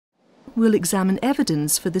we'll examine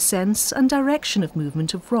evidence for the sense and direction of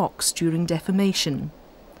movement of rocks during deformation.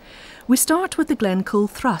 We start with the Glencoe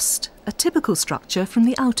thrust, a typical structure from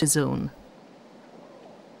the outer zone.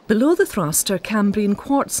 Below the thrust are Cambrian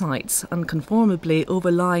quartzites, unconformably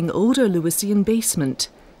overlying older Lewisian basement.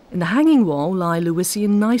 In the hanging wall lie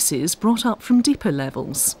Lewisian gneisses brought up from deeper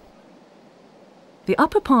levels. The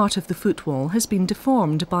upper part of the footwall has been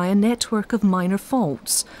deformed by a network of minor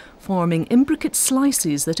faults, forming imbricate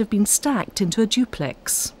slices that have been stacked into a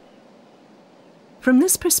duplex. From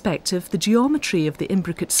this perspective, the geometry of the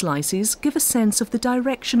imbricate slices give a sense of the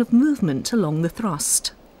direction of movement along the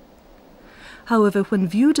thrust. However, when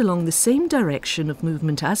viewed along the same direction of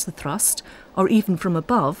movement as the thrust, or even from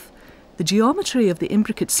above, the geometry of the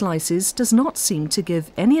imbricate slices does not seem to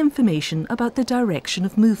give any information about the direction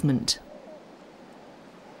of movement.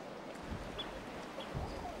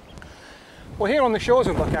 Well, here on the shores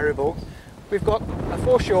of Loch Erival, we've got a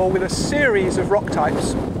foreshore with a series of rock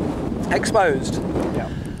types exposed.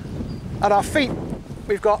 Yeah. At our feet,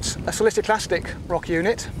 we've got a siliciclastic rock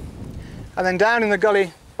unit, and then down in the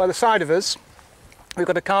gully by the side of us, we've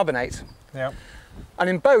got a carbonate. Yeah. And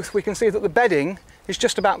in both, we can see that the bedding is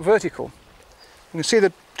just about vertical. You can see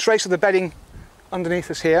the trace of the bedding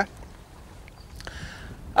underneath us here.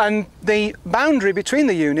 And the boundary between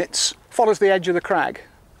the units follows the edge of the crag.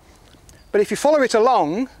 But if you follow it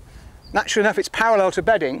along, naturally enough it's parallel to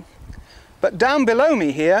bedding, but down below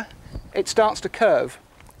me here it starts to curve,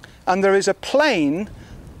 and there is a plane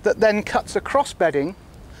that then cuts across bedding,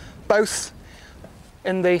 both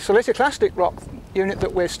in the siliciclastic rock unit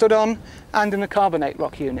that we're stood on and in the carbonate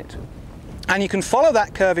rock unit. And you can follow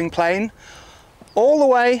that curving plane all the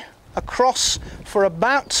way across for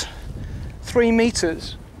about 3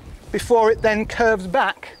 meters before it then curves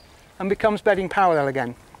back and becomes bedding parallel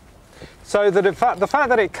again. So that the fact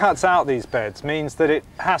that it cuts out these beds means that it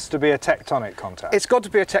has to be a tectonic contact. It's got to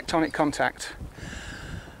be a tectonic contact.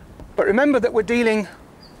 But remember that we're dealing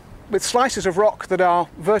with slices of rock that are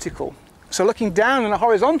vertical. So looking down in a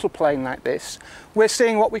horizontal plane like this, we're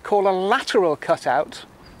seeing what we call a lateral cutout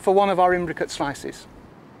for one of our imbricate slices.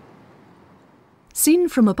 Seen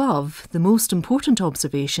from above, the most important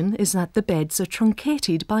observation is that the beds are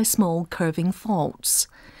truncated by small curving faults.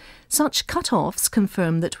 Such cut-offs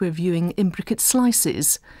confirm that we're viewing imbricate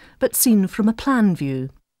slices, but seen from a plan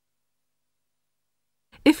view.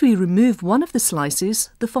 If we remove one of the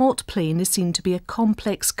slices, the fault plane is seen to be a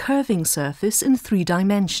complex curving surface in 3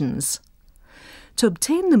 dimensions. To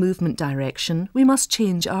obtain the movement direction, we must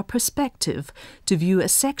change our perspective to view a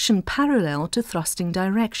section parallel to thrusting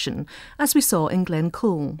direction, as we saw in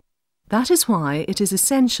Glencoe. That is why it is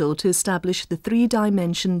essential to establish the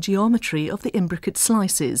 3-dimension geometry of the imbricate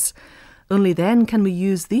slices. Only then can we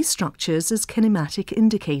use these structures as kinematic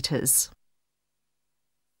indicators.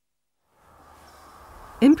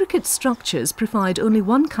 Imbricate structures provide only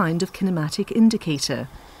one kind of kinematic indicator.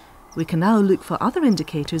 We can now look for other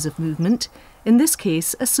indicators of movement, in this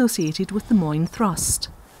case associated with the Moyne thrust.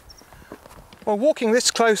 Well, walking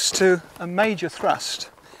this close to a major thrust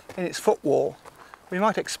in its footwall, we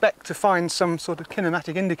might expect to find some sort of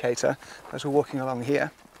kinematic indicator as we're walking along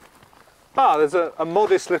here. Ah, there's a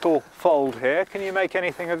modest little fold here. Can you make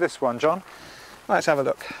anything of this one, John? Let's have a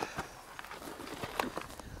look.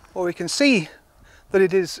 Well, we can see that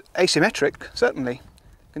it is asymmetric, certainly.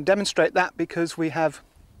 We can demonstrate that because we have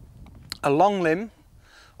a long limb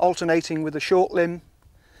alternating with a short limb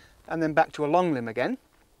and then back to a long limb again.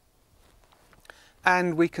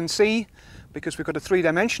 And we can see, because we've got a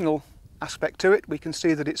 3-dimensional aspect to it, we can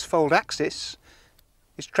see that its fold axis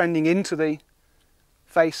is trending into the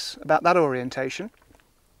face about that orientation.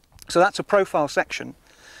 So that's a profile section.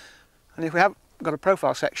 And if we have got a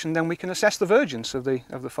profile section, then we can assess the vergence of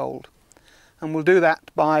the fold. And we'll do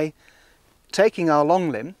that by taking our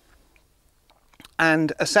long limb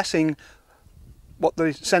and assessing what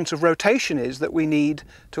the sense of rotation is that we need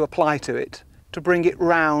to apply to it to bring it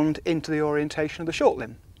round into the orientation of the short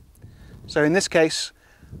limb. So in this case,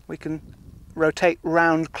 we can rotate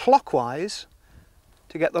round clockwise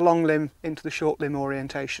to get the long limb into the short limb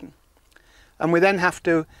orientation. And we then have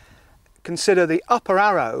to consider the upper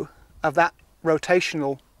arrow of that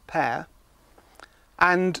rotational pair,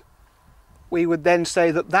 and we would then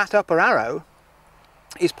say that that upper arrow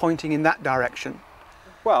is pointing in that direction.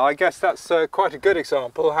 Well, I guess that's quite a good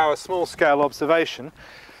example how a small-scale observation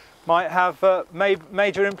might have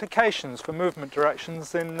major implications for movement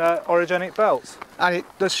directions in orogenic belts. And it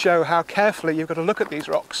does show how carefully you've got to look at these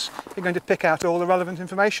rocks. You're going to pick out all the relevant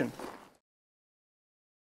information.